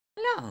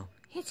Hello,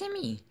 it's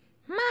me,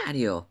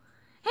 Mario,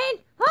 and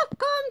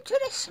welcome to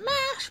the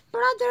Smash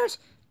Brothers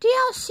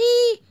DLC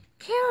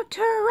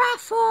character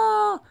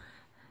raffle.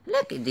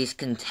 Look at these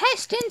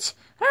contestants.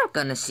 We're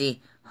gonna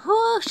see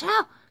who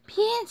shall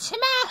be in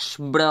Smash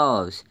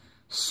Bros.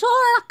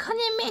 Sora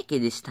couldn't make it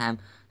this time,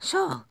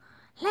 so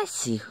let's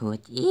see who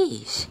it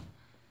is.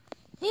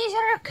 These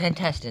are our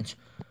contestants.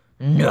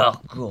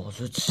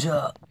 Knuckles, what's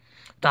up?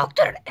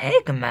 Dr.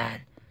 Eggman,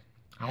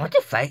 I want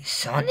to fight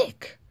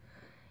Sonic.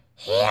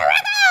 Here we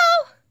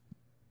go!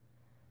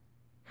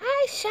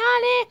 Hi,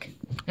 Sonic.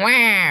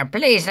 Wow,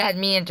 please let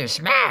me into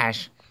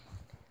Smash.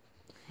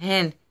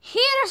 And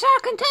here's our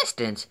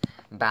contestants.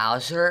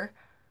 Bowser.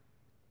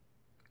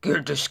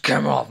 Get this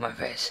camera off my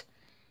face.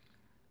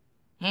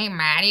 Hey,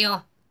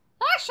 Mario.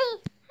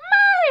 Yoshi,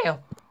 Mario.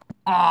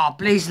 Oh,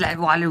 please let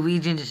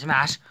Waluigi into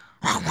Smash.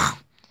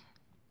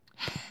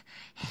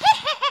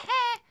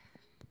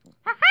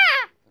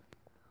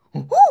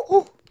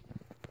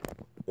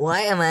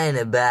 Why am I in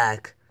the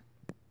back?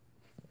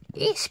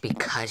 It's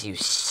because you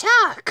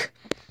suck.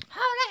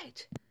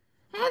 Alright,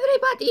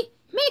 everybody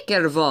make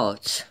your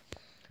votes.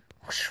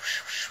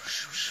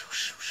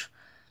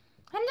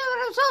 And the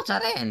results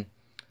are in.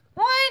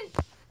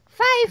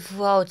 5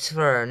 votes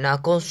for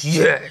Knuckles.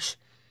 Yes.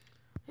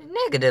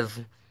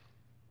 Negative.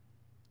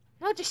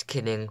 No, just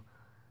kidding.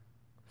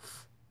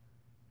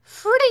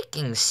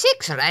 Freaking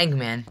 6 for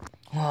Eggman.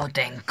 Oh,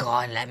 thank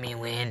God, let me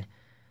win.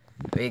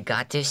 We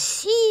got to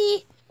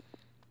see.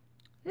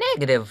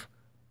 Negative.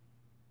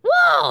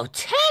 Whoa,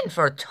 10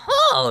 for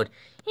Toad.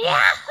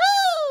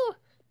 Yahoo!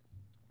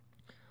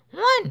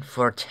 1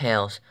 for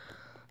Tails.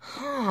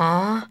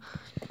 Aww.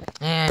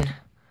 And,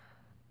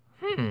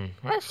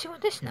 let's see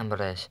what this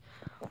number is.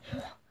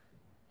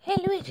 Hey,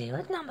 Luigi,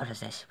 what number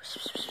is this?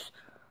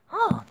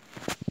 Oh.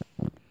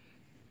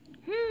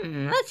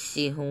 Let's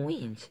see who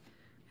wins.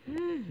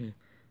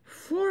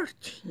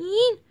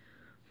 14?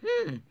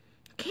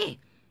 Okay.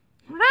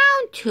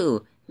 Round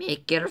 2.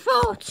 Make your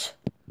votes.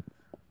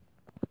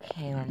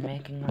 Okay, we're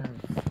making our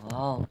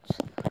votes.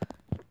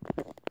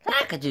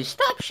 Kakadu,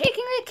 stop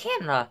shaking the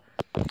camera.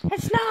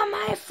 It's not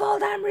my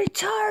fault, I'm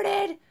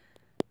retarded.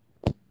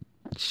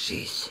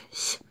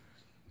 Jesus.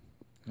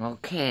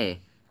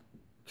 Okay.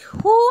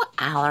 2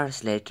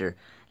 hours later.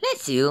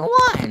 Let's see who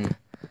won.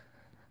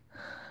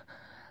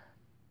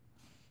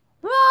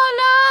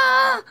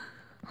 Voila!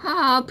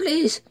 Oh,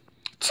 please.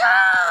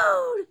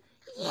 Toad!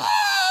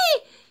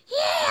 Yay!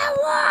 Yeah, I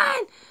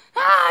won!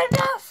 Ah,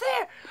 not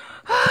fair!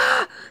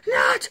 Ah,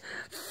 not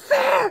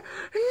fair!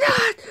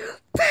 Not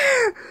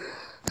fair!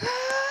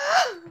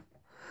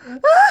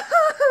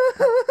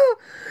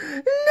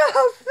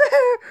 Not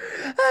fair!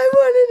 I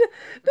wanted to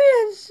be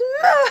in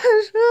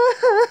Smash!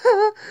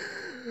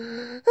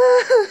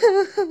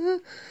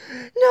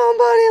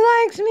 Nobody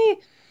likes me!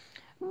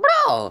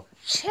 Bro,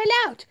 chill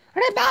out.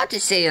 We're about to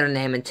say your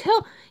name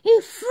until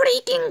you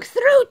freaking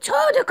threw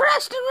Toad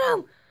across the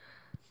room.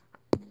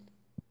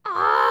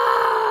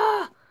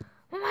 Ah,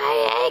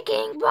 my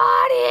aching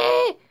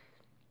body.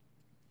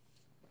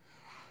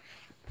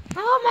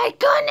 Oh my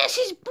goodness,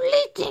 he's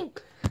bleeding.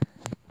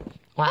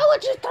 Why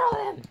would you throw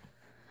him?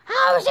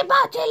 I was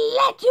about to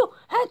let you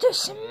into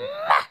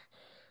Smash.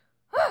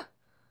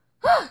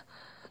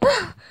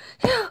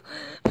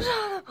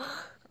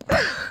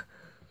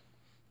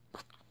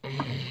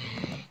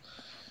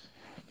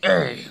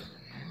 Hey,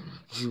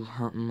 you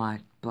hurt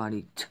my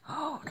buddy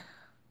Toad.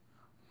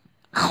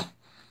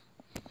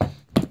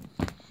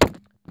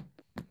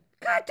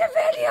 Cut the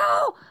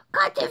video!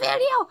 Cut the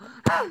video!